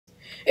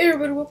Hey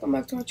everybody, welcome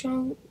back to my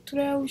channel.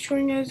 Today I'll be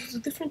showing you guys the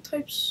different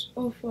types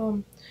of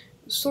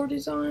store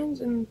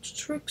designs and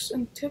tricks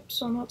and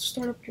tips on how to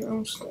start up your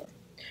own store.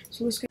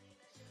 So let's get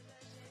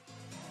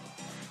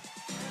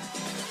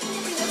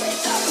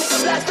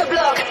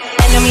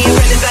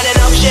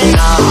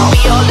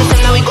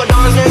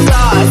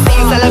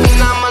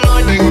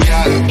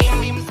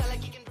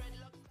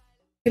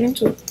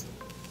into it.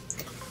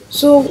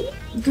 So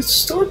the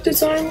store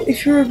design,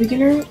 if you're a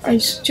beginner, I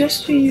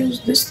suggest you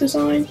use this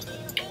design.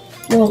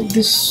 Well,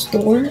 this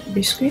store,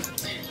 basically.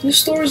 This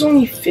store is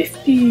only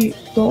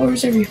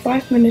 $50 every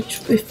 5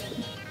 minutes,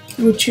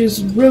 which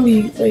is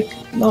really, like,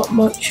 not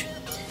much.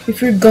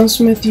 If you're a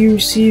gunsmith, you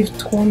receive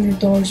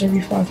 $200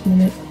 every 5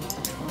 minutes.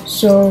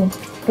 So,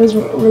 it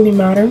doesn't really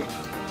matter.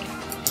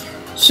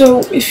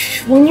 So,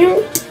 if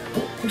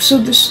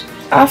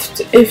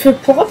a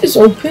plot is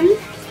open,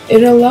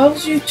 it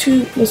allows you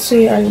to, let's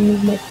say I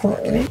remove my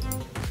plot, right?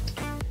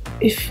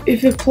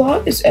 If a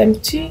plot is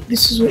empty,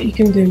 this is what you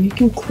can do. You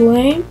can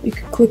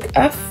click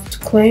F to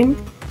claim,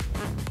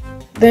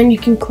 then you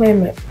can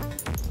claim it.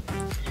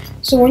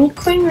 So when you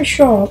claim your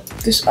shop,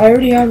 I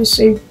already have a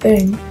saved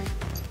thing.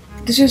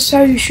 This is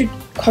how you should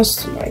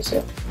customize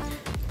it.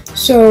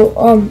 So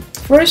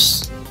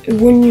first,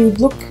 when you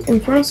look in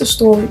front of the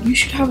store, you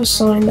should have a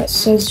sign that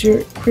says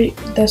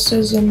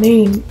the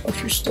name of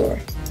your store.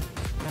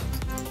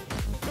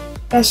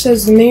 That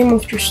says the name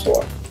of your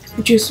store,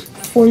 which is,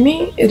 for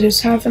me, it is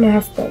half and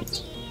half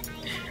built.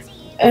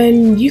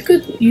 And you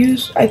could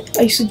use,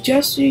 I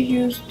suggest you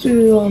use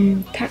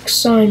the text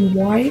sign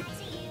Y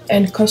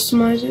and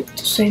customize it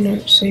to say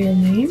your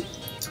name.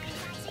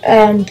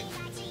 And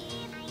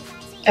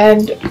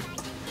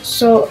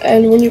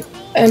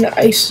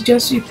I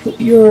suggest you put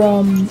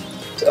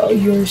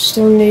your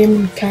store name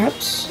in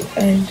caps,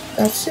 and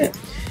that's it.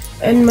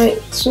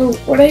 So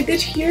what I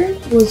did here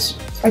was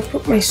I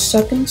put my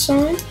second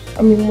sign.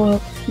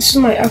 This is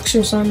my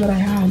extra sign that I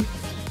had.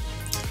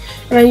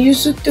 And I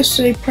used it to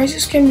say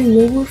prices can be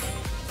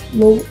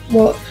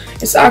well,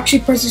 it's actually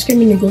prices can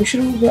be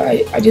negotiable, but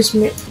I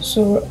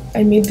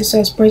made this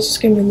as prices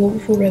can be lower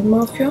for Red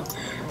Mafia,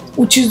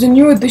 which is the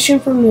new addition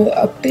from the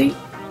update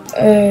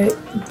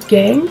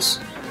gangs.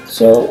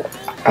 So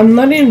I'm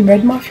not in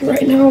Red Mafia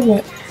right now,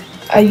 but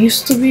I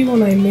used to be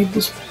when I made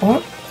this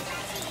plot.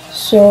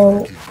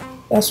 So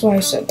that's why I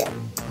said that.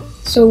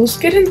 So let's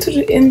get into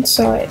the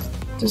inside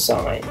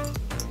design.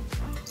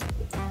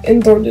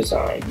 Indoor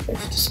design,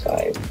 if this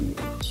guy.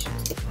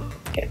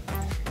 Okay.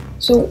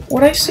 So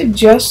what I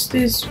suggest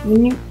is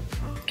when you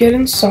get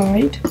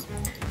inside,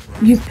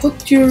 you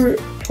put your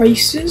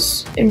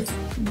prices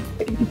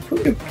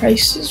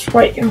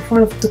right in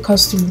front of the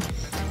customer.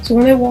 So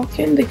when they walk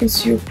in, they can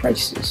see your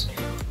prices.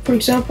 For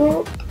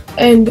example,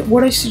 and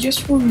what I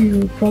suggest for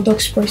your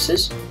products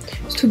prices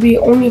is to be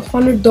only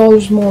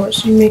 $100 more,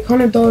 so you make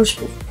 $100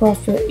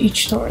 profit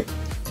each time.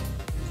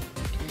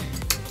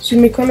 So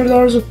you make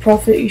 $100 of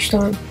profit each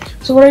time.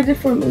 So what I did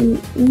for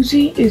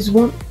Uzi is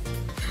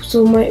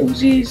so my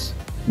Uzi is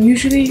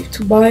usually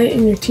to buy it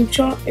in your team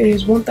shop, it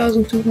is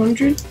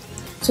 1,200.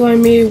 So I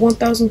made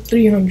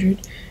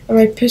 1,300, and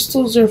my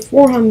pistols are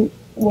 400.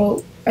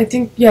 Well, I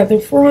think, yeah,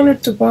 they're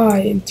 400 to buy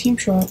in team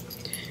shop,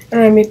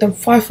 and I made them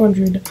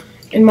 500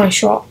 in my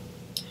shop.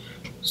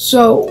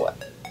 So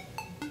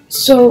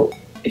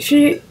if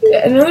you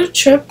another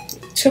tip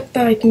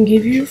that I can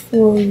give you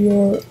for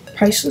your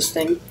price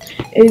listing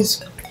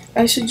is,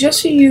 I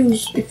suggest you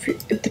use,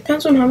 it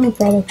depends on how many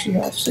products you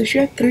have. So if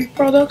you have 3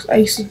 products,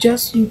 I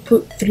suggest you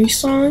put 3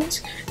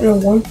 signs and a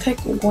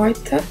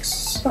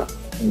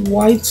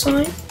wide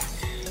sign.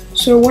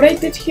 So what I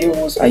did here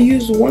was I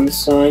used one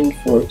sign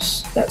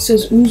that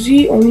says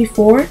Uzi only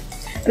 4,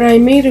 and I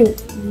made a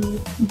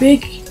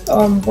big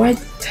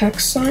white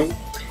text sign,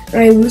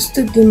 and I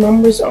listed the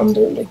numbers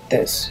under like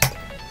this.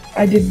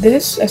 I did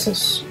this,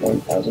 SS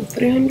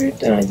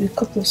 1,300, and I did a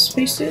couple of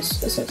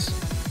spaces, SS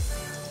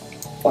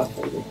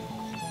 500.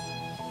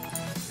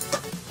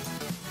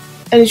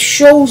 And it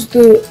shows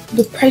the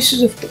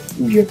prices of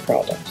your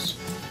products.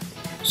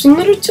 So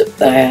another tip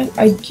that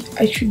I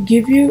should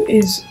give you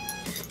is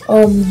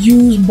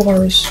use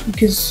bars,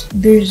 because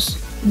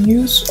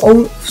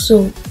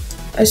so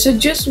I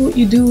suggest what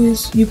you do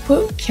is you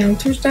put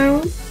counters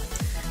down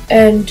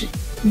and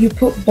you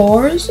put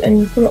bars and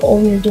you put it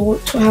on your door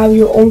to have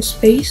your own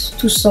space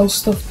to sell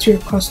stuff to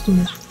your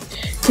customers.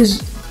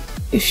 Because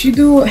if you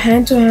do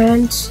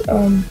hand-to-hand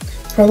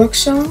product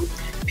selling,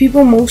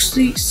 people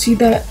mostly see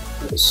that.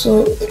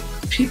 So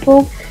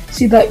people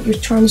see that you're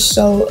trying to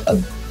sell a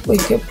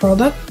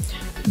product.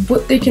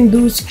 What they can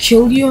do is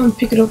kill you and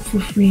pick it up for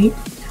free.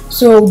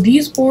 So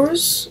these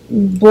bars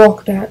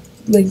block that.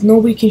 Like,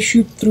 nobody can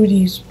shoot through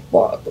these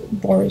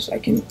bars. I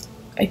can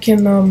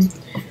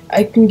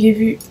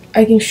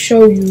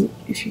show you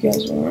if you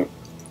guys want.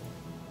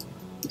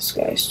 This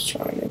guy's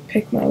trying to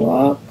pick my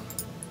lock.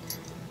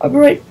 I'll be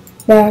right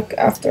back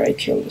after I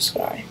kill this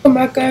guy. Welcome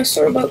back, guys.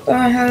 Sorry about that.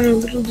 I had a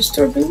little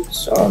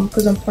disturbance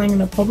because I'm playing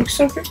in a public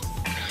server.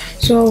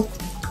 So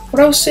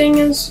what I was saying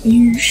is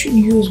you should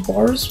use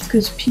bars,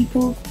 because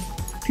people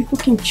people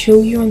can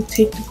kill you and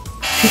take the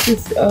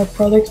piece of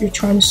product you're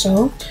trying to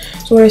sell.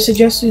 So what I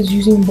suggest is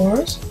using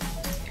bars,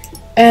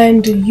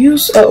 and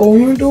use an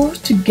owner door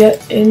to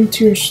get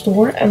into your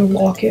store and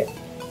lock it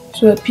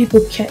so that people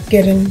can't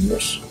get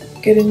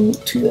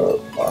into your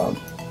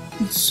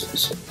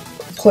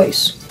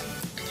place.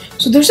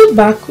 So there's a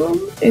back room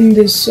in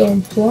this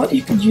plot.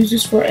 You could use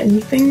this for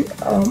anything.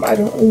 I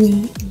don't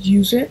really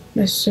use it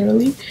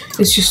necessarily.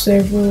 It's just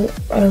there for,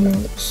 I don't know,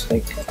 it's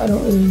like I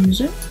don't really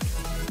use it.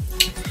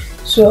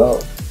 So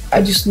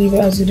I just leave it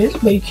as it is,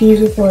 but you can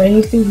use it for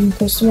anything. You can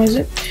customize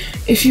it.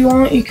 If you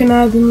want, you can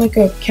add in like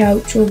a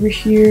couch over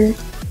here,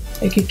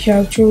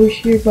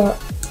 but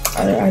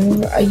I don't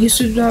know. I used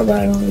to do that, but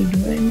I don't really do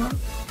it anymore.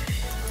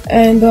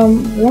 And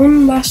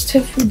one last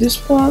tip for this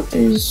plot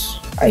is,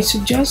 I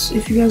suggest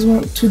if you guys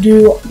want to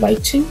do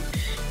lighting,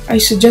 I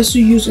suggest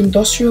you use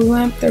industrial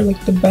lamp. They're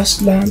like the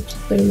best lamps.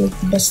 They're like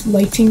the best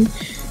lighting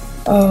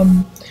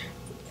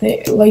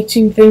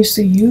things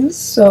to use.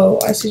 So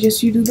I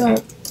suggest you do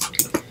that.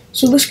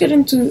 So let's get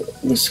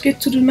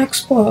to the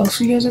next plot. I'll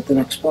see you guys at the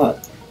next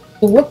plot.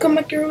 So welcome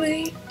back,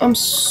 everybody. I'm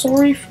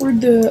sorry for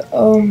the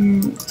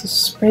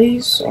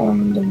sprays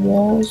on the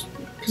walls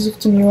because of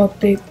the new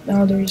update.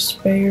 Now there's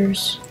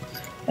sprayers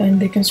and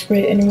they can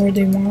spray anywhere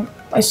they want.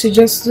 I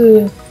suggest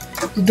the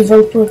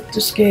developer of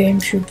this game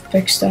should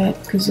fix that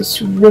because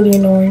it's really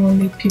annoying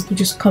when people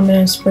just come in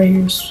and spray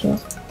your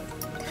stuff.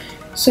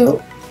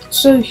 So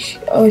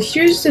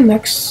here's the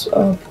next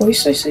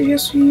place I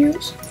suggest you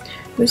use.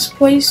 This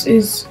place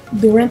is,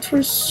 the rent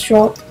for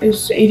shop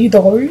is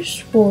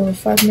 $80 for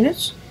 5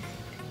 minutes.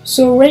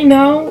 So right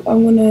now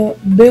I'm gonna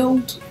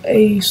build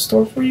a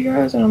store for you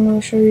guys and I'm gonna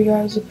show you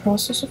guys the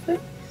process of it.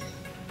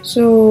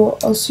 So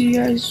I'll see you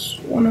guys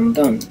when I'm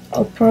done.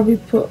 I'll probably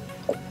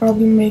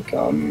make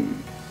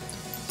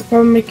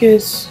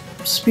it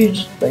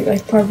speed, like I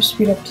probably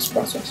speed up this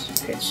process.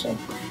 Okay, so,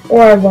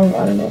 or I won't,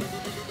 I don't know.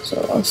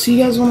 So I'll see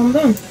you guys when I'm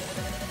done.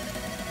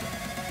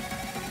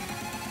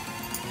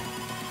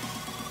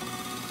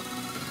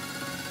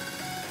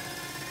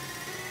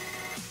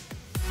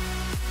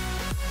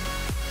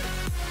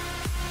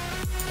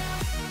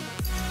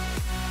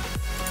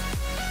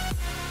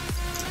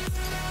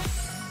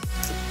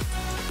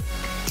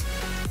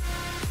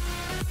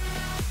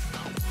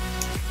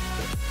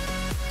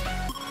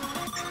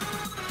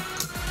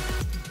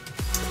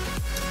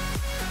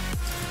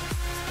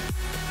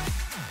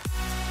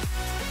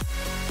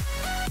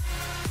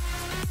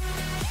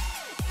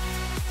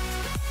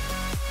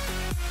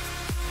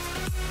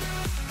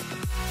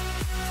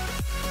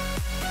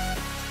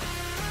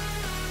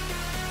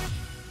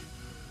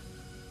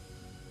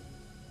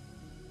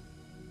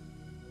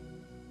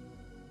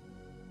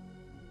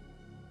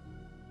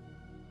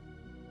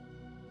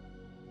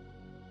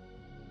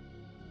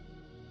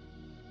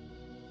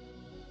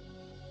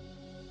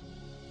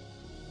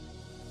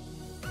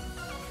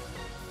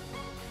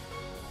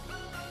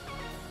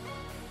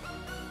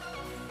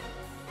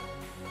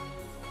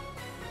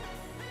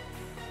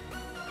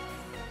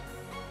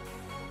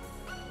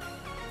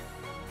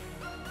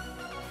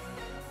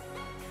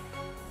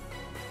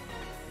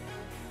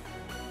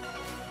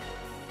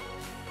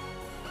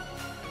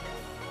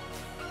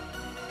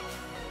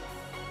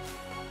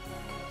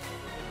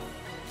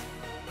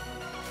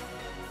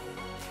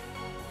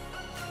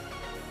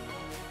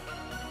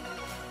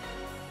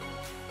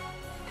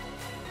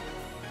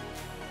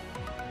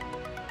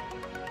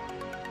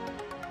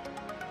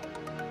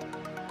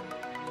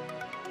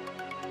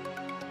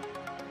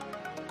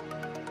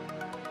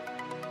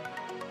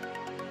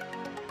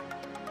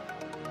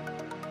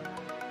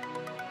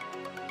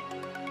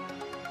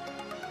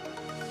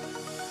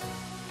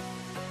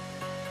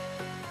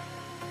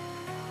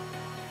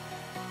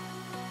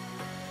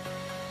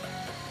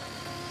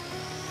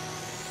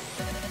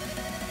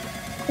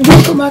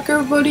 Welcome back,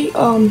 everybody.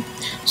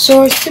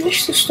 So I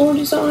finished the store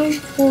design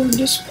for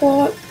this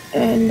plot,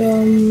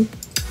 and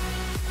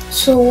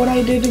so what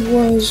I did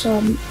was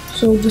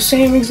so the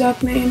same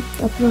exact name.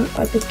 I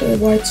put the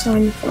white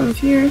sign in front of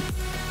here.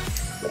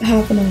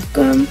 Half enough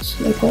guns,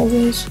 like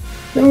always.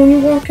 Then when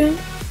you walk in,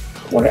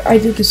 I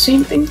did the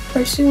same thing,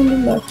 pricing on the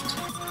left.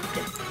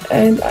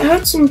 And I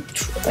had some,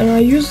 and I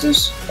used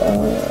this.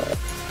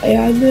 I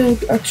added an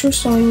extra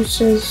sign which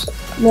says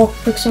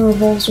lockpicks and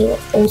revolvers are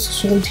also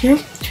sold here,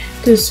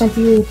 because some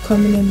people would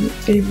come in and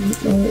they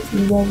didn't know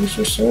revolvers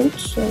were sold.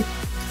 So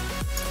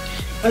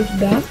I did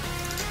that.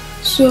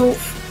 So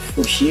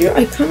for here,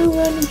 I kind of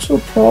ran into a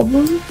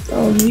problem.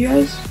 You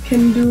guys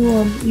can do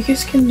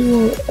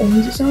your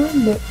own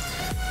design, but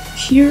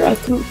here I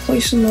couldn't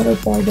place another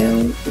bar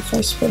down. If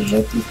I sped it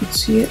up, you could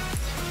see it.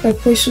 If I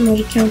placed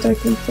another counter, I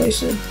couldn't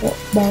place a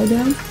bar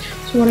down.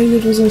 So what I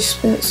did was I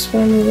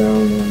spun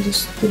around and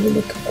just did it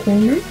like a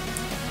corner.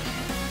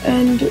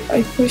 And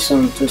I placed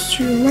on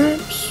twister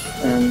lamps,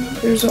 and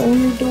there's an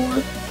owner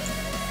door.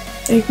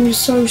 And you can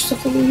just sell your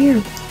stuff over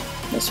here.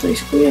 That's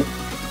basically it.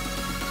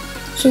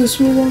 So let's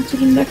move on to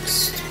the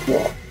next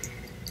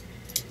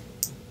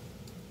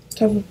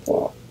type of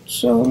plot.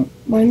 So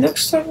my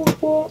next type of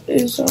plot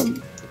is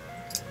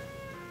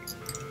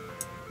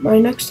my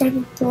next type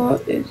of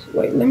plot is,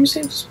 wait, let me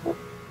save this plot.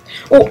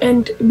 Oh,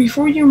 and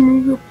before you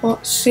remove your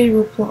plot, save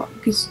your plot,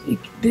 because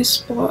this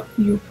plot,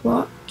 your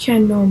plot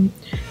can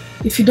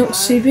if you don't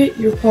save it,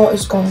 your plot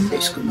is gone.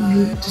 Basically,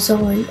 your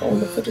design, all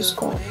of it is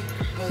gone,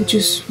 which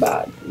is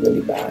bad,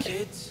 really bad.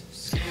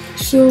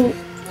 So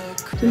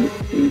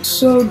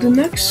the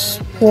next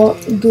plot,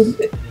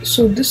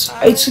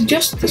 I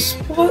suggest this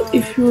plot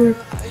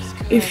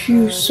if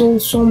you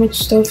sold so much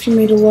stuff, you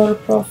made a lot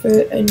of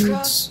profit, and you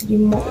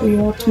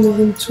want to move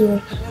into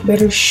a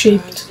better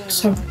shaped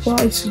type of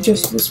plot. I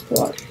suggest this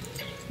plot.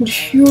 But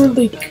if you don't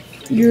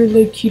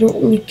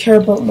really care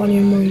about money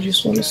anymore, you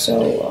just want to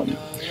sell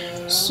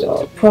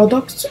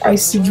products, I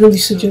really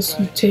suggest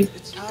you take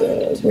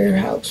the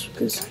warehouse,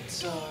 because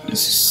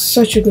this is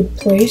such a good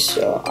place.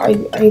 I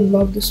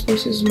love this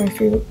place. This is my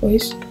favorite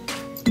place.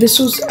 This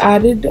was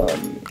added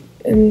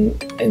in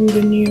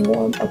the new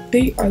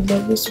update. I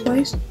love this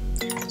place.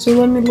 So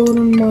let me load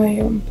on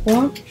my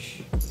plot.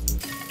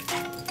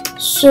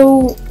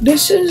 So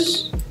this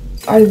is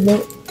I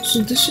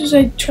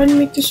try to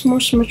make this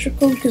more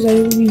symmetrical, because I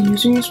will be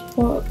using this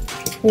plot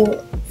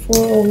for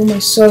all of my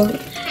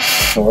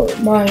for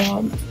my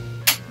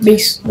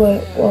base,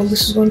 but well,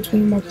 this is going to be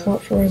my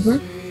plot forever.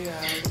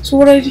 So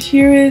what I did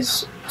here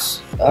is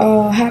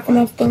half and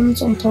half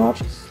guns on top,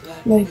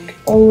 like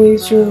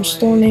always your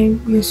store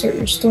name. You insert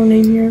your store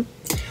name here,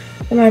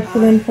 and I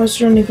put in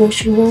prices are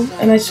negotiable,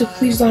 and I said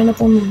please line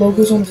up on the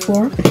logos on the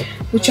floor,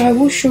 which I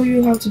will show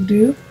you how to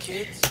do.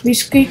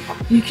 Basically,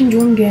 you can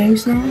join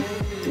gangs now.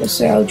 Let's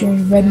say I'll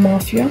join Red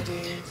Mafia,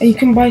 and you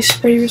can buy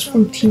sprayers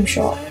from Team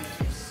Shop.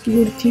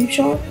 You go to Team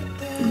Shop,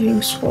 you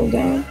can scroll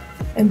down,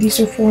 and these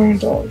are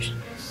 $400.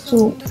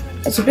 So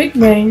as a big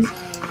brain,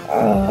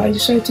 I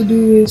decided to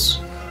do is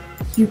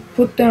you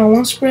put down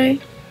one spray,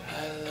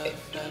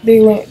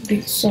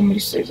 somebody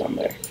stays on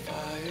there,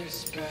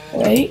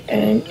 right?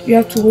 And you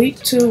have to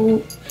wait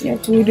a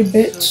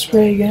bit to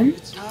spray again,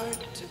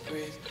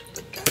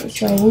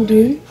 which I will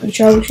do,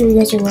 which I will show you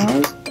guys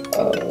around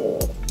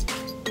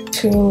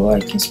till I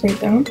can spray it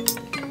down.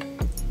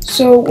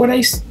 So what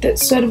I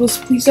said was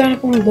please line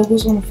up on the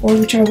logos on the floor,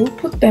 which I will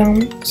put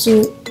down.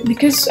 So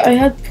because I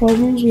had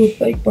problems with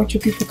like a bunch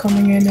of people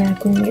coming in, and I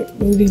couldn't like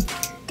really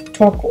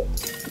talk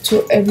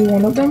to every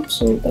one of them,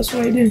 so that's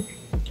what I did.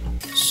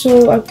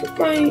 So I put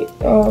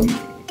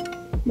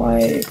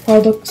my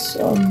products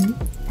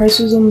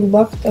prices on the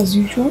left as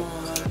usual,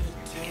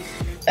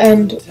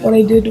 and what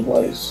I did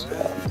was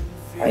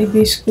I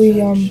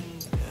basically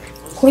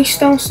place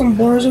down some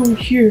bars over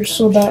here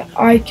so that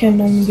I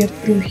can get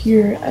through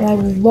here, and I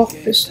will lock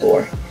this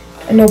door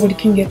and nobody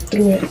can get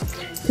through it.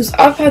 Because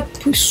I've had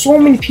so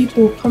many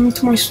people coming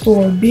to my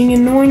store, being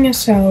annoying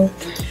as hell,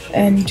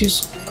 and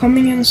just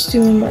coming in and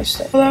stealing my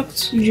stuff.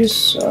 Products, you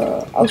just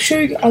I'll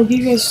give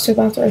you guys a step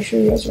after I show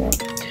you guys around.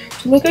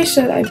 So like I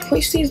said, I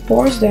placed these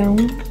bars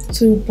down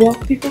to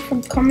block people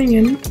from coming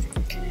in,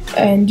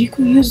 and you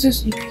can use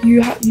this.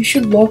 You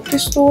should lock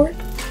this door,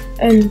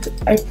 and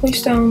I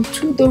placed down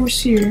 2 doors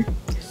here,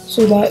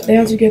 so that they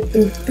have to get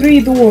through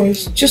 3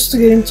 doors just to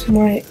get into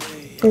my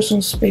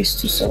personal space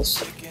to sell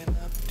stuff.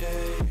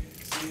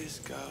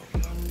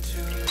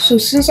 So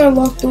since I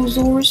locked those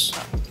doors,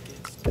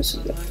 this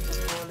is it.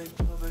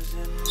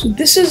 So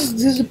this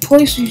is a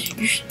place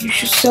you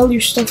should sell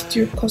your stuff to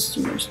your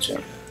customers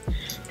to.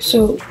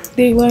 So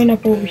they line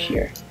up over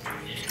here.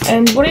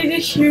 And what I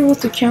did here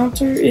with the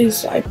counter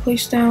is I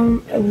placed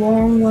down a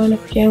long line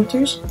of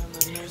counters.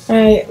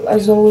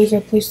 As always,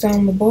 I placed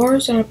down the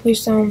bars, and I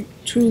placed down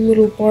 2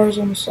 little bars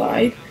on the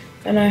side,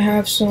 and I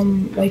have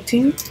some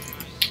lighting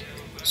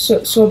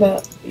so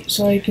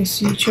I can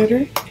see each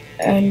other,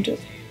 and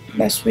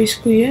that's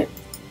basically it.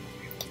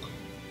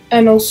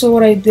 And also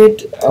what I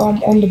did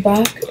on the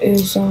back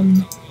is so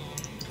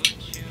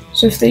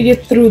if they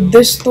get through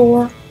this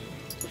door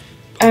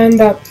and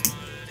that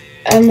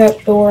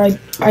door,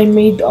 I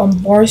made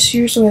bars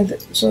here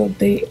so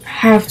they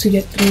have to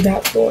get through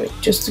that door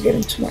just to get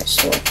into my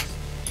store,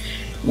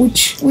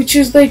 which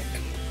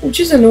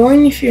is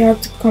annoying if you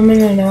have to come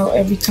in and out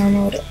every time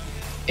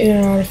in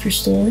and out of your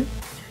store.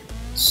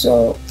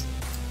 So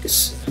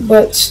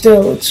but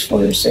still, it's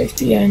for your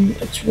safety, and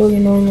it's really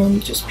annoying when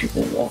just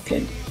people walk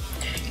in.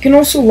 You can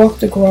also lock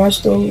the garage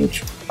door,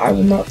 which I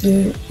will not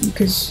do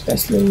because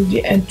that's literally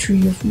the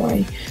entry of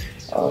my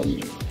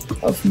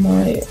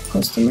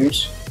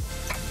customers.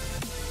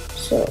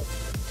 So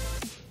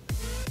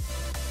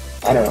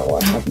I don't know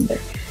what happened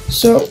there.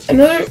 So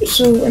another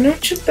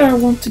tip that I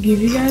want to give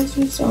you guys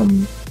is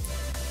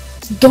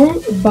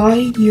don't buy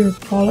your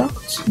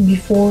products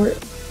before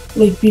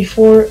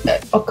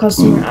a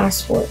customer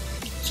asks for it.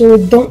 So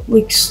don't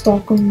like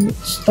stock on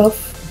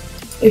stuff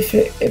if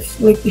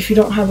you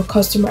don't have a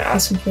customer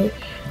asking for it.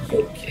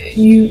 Like,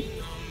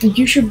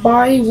 you should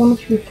buy one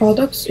of your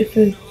products if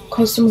a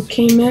customer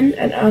came in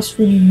and asked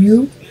for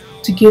you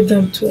to give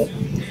them to it.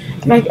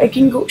 And I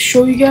can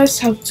show you guys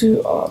how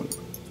to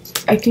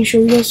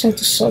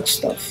sell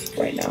stuff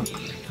right now.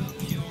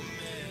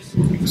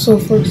 So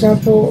for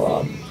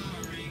example,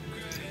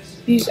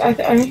 these I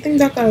don't think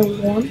that guy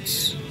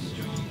wants.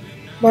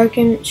 but I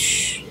can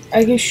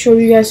show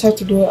you guys how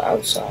to do it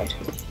outside.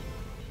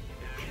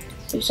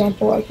 For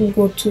example, I can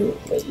go to,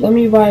 let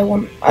me buy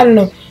one. I don't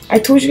know. I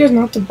told you guys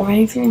not to buy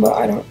anything, but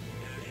I don't.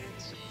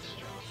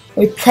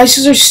 Wait,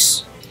 prices are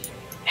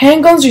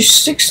handguns are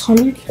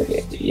 600.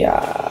 Okay,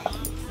 yeah.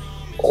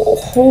 Oh,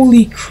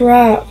 holy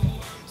crap!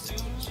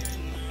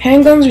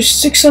 Handguns are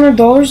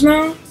 $600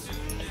 now.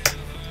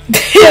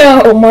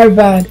 Yeah, oh my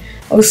bad.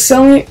 I was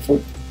selling it for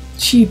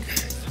cheap.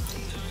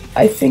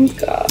 I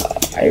think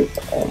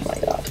oh my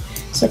god.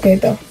 It's okay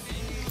though.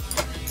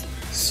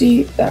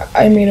 See that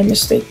I made a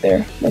mistake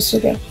there. That's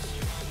okay.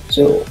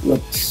 So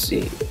let's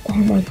see. Oh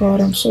my god,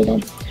 I'm so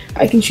dumb.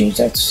 I can change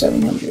that to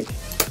 700.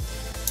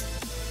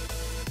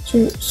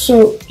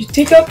 So you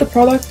take out the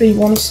product that you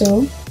want to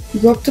sell. You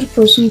go up to the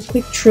person. You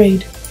click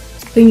trade.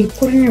 Then you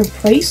put in your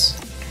price,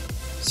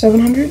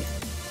 700.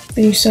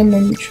 Then you send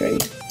them the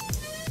trade.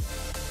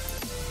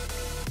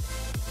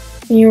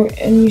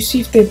 And you see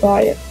if they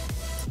buy it.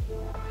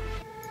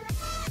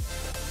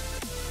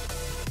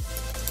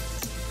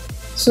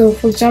 So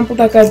for example,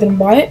 that guy didn't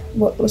buy it,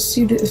 but let's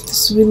see if the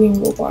civilian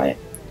will buy it.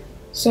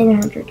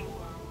 700.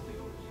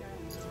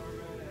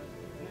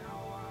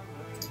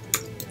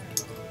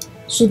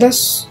 So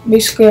that's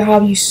basically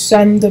how you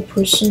send the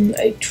person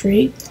a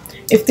trade.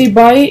 If they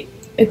buy it,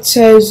 it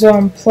says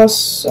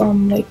plus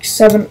like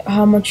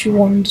how much you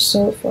want to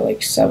sell it for,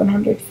 like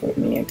 700 for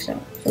me,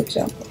 for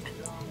example.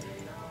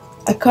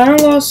 I kind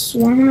of lost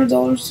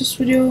 $100 this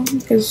video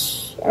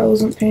because I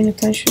wasn't paying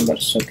attention, but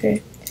it's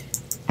okay.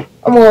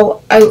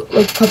 Well,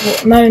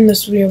 not in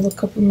this video, but a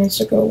couple minutes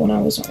ago when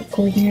I wasn't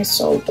recording, I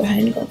sold the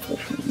handgun for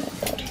my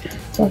bad.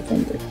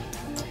 500.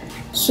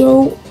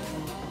 So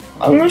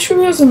I'm not sure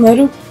there's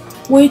another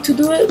way to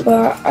do it,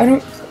 but I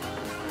don't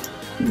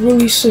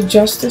really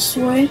suggest this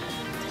way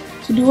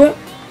to do it.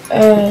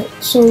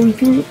 So you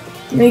can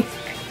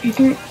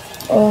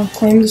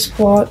claim this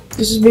plot.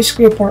 This is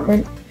basically an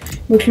apartment.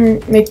 We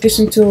can make this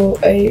into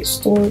a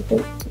store,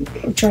 but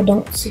which I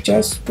don't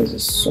suggest because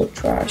it's so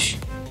trash.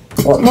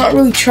 Well, not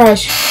really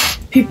trash.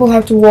 People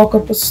have to walk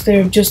up a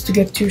stair just to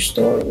get to your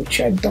store, which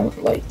I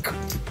don't like.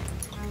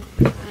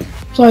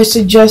 So I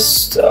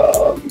suggest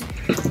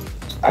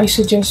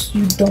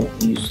you don't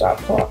use that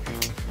plot.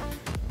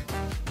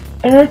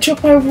 Another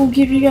tip I will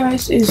give you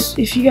guys is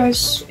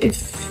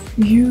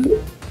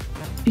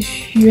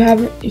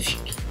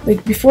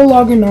before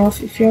logging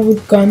off, if you have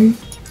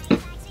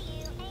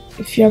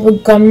a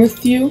gun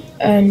with you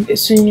and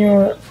it's in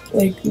your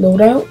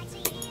loadout,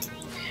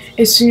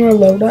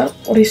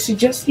 what I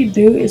suggest you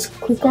do is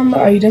click on the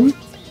item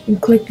and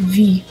click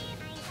V,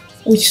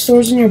 which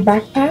stores in your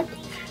backpack,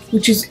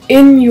 which is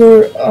in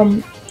your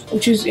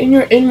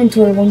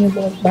inventory when you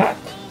log back.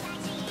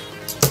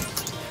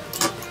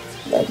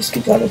 I just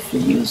get that for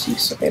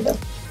use. Okay though.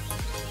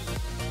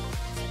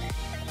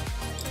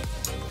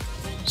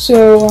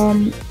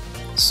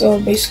 So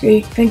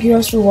basically, thank you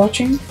guys for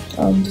watching.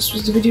 This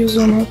was the videos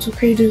on how to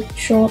create a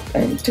shop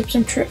and tips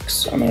and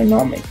tricks on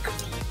Anomic.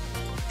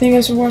 Thank you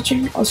guys for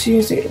watching. I'll see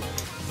you guys later.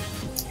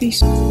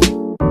 Peace.